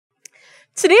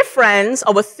Today, friends,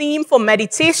 our theme for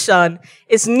meditation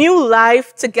is new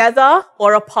life together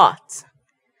or apart.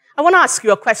 I want to ask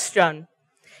you a question.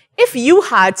 If you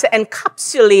had to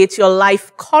encapsulate your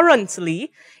life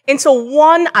currently into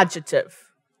one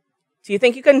adjective, do you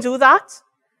think you can do that?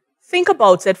 Think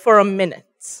about it for a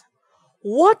minute.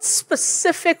 What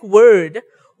specific word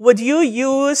would you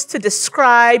use to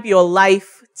describe your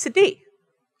life today?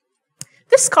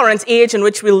 This current age in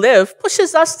which we live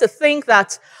pushes us to think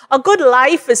that a good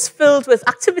life is filled with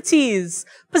activities,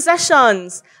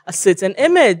 possessions, a certain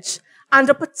image, and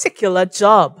a particular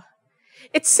job.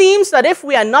 It seems that if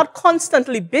we are not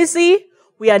constantly busy,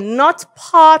 we are not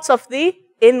part of the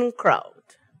in crowd.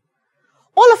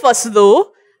 All of us,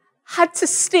 though, had to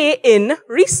stay in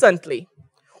recently.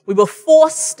 We were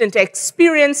forced into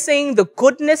experiencing the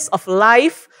goodness of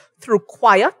life through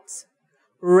quiet,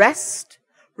 rest,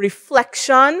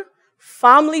 reflection,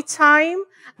 family time,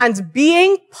 and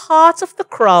being part of the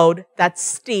crowd that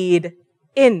stayed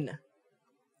in.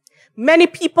 Many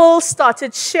people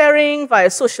started sharing via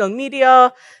social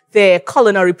media their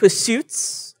culinary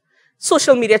pursuits.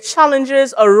 Social media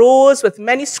challenges arose with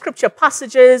many scripture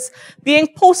passages being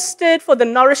posted for the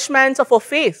nourishment of our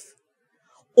faith.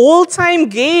 Old-time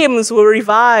games were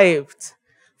revived.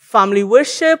 Family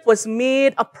worship was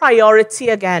made a priority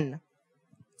again.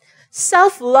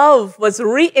 Self-love was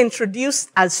reintroduced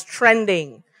as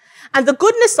trending, and the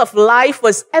goodness of life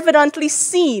was evidently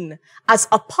seen as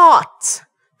apart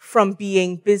from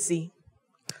being busy.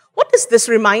 What does this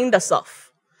remind us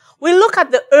of? We look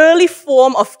at the early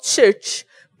form of church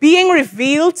being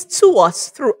revealed to us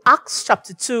through Acts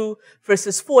chapter 2,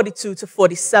 verses 42 to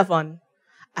 47.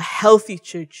 A healthy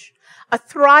church, a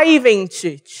thriving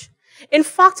church. In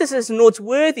fact, it is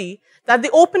noteworthy that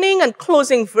the opening and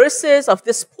closing verses of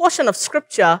this portion of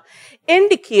scripture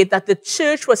indicate that the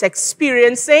church was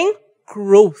experiencing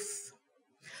growth.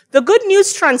 The Good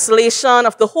News translation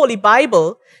of the Holy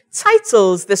Bible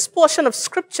titles this portion of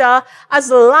scripture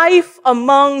as Life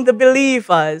Among the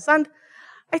Believers, and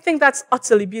I think that's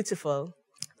utterly beautiful.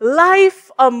 Life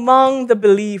among the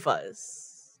believers.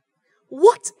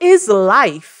 What is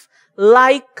life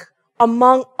like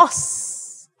among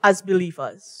us as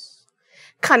believers?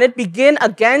 Can it begin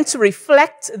again to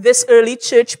reflect this early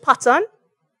church pattern?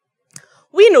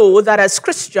 We know that as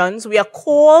Christians, we are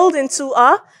called into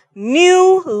a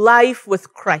new life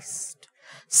with Christ.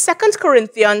 2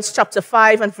 Corinthians chapter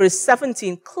 5 and verse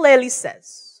 17 clearly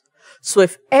says, "So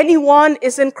if anyone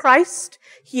is in Christ,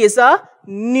 he is a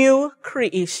new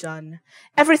creation.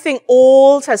 Everything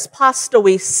old has passed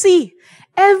away. See,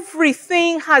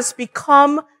 everything has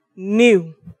become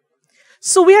new."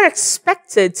 So we are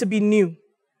expected to be new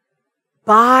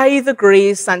by the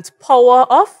grace and power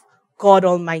of God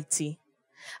Almighty.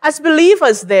 As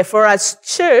believers, therefore, as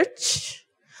church,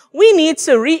 we need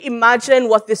to reimagine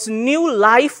what this new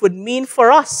life would mean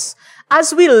for us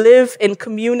as we live in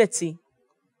community.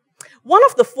 One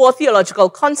of the 4 theological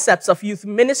concepts of youth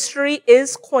ministry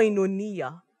is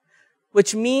koinonia,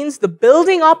 which means the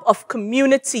building up of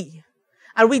community.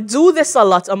 And we do this a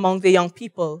lot among the young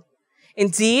people.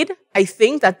 Indeed, I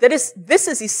think that this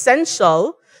is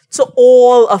essential to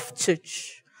all of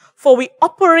church. For we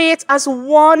operate as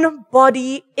one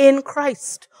body in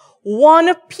Christ,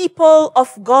 one people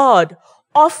of God,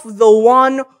 of the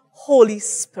one Holy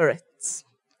Spirit.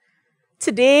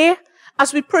 Today,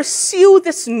 as we pursue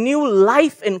this new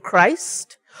life in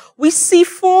Christ, we see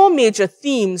 4 major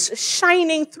themes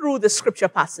shining through the scripture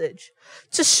passage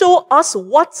to show us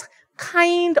what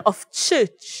kind of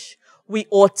church we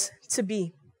ought to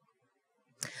be.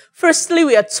 Firstly,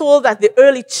 we are told that the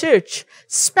early church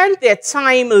spent their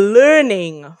time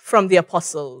learning from the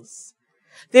apostles.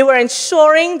 They were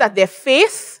ensuring that their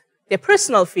faith, their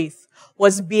personal faith,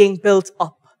 was being built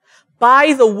up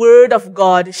by the word of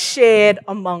God shared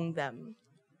among them.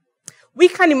 We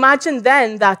can imagine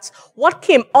then that what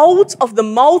came out of the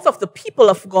mouth of the people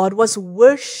of God was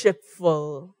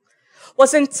worshipful,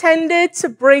 was intended to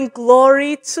bring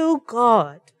glory to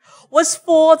God, was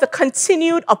for the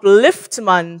continued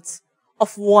upliftment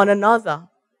of one another.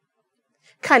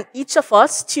 Can each of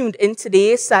us tuned in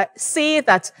today say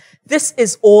that this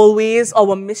is always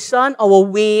our mission, our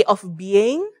way of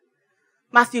being?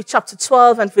 Matthew chapter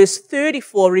 12 and verse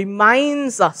 34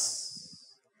 reminds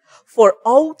us, "For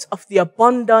out of the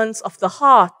abundance of the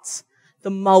heart,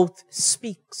 the mouth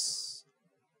speaks."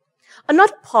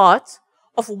 Another part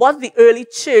of what the early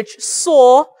church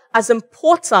saw as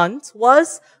important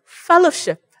was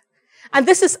fellowship. And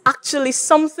this is actually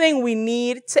something we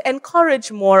need to encourage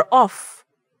more of.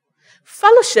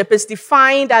 Fellowship is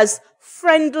defined as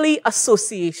friendly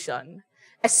association,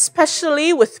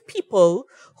 especially with people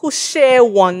who share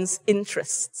one's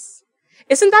interests.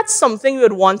 Isn't that something we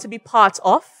would want to be part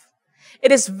of?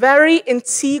 It is very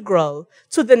integral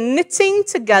to the knitting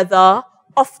together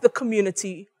of the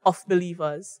community of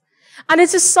believers. And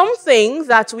it is something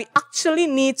that we actually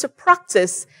need to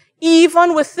practice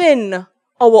even within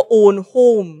our own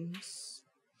homes.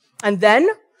 And then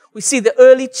we see the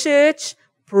early church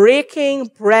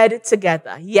breaking bread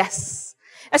together. Yes.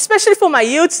 Especially for my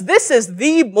youths, this is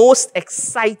the most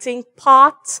exciting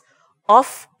part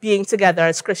of being together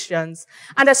as Christians.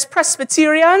 And as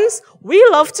Presbyterians, we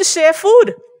love to share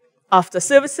food. After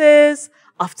services,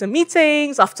 after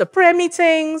meetings, after prayer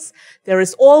meetings, there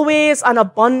is always an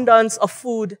abundance of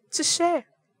food to share.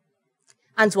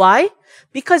 And why?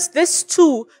 Because this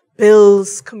too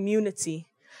builds community.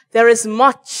 There is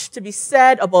much to be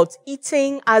said about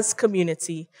eating as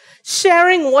community,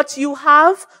 sharing what you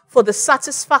have for the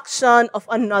satisfaction of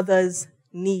another's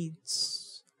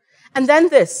needs. And then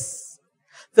this,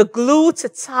 the glue to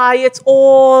tie it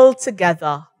all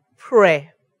together,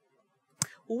 prayer.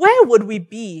 Where would we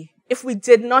be if we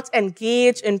did not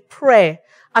engage in prayer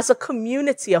as a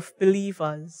community of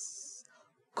believers?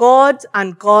 God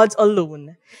and God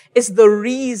alone is the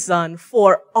reason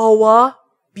for our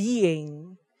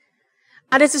being.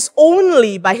 And it is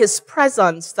only by his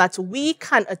presence that we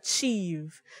can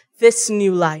achieve this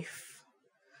new life.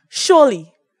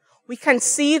 Surely, we can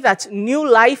see that new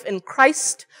life in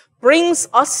Christ brings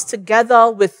us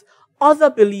together with other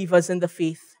believers in the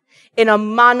faith in a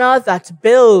manner that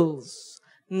builds,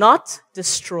 not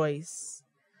destroys.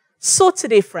 So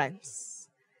today, friends,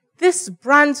 this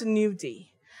brand new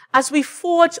day, as we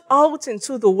forge out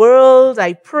into the world,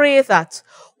 I pray that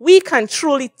we can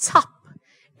truly tap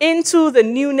into the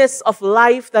newness of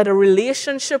life that a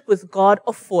relationship with God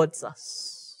affords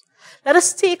us. Let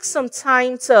us take some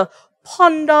time to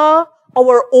ponder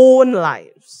our own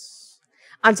lives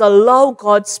and allow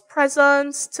God's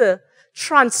presence to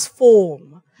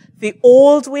transform the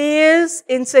old ways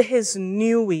into his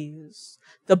new ways,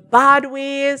 the bad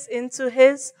ways into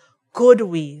his good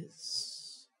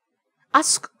ways.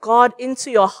 Ask God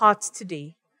into your heart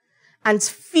today and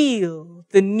feel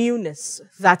the newness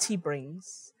that he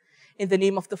brings. In the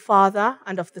name of the Father,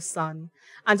 and of the Son,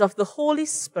 and of the Holy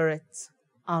Spirit.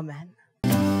 Amen.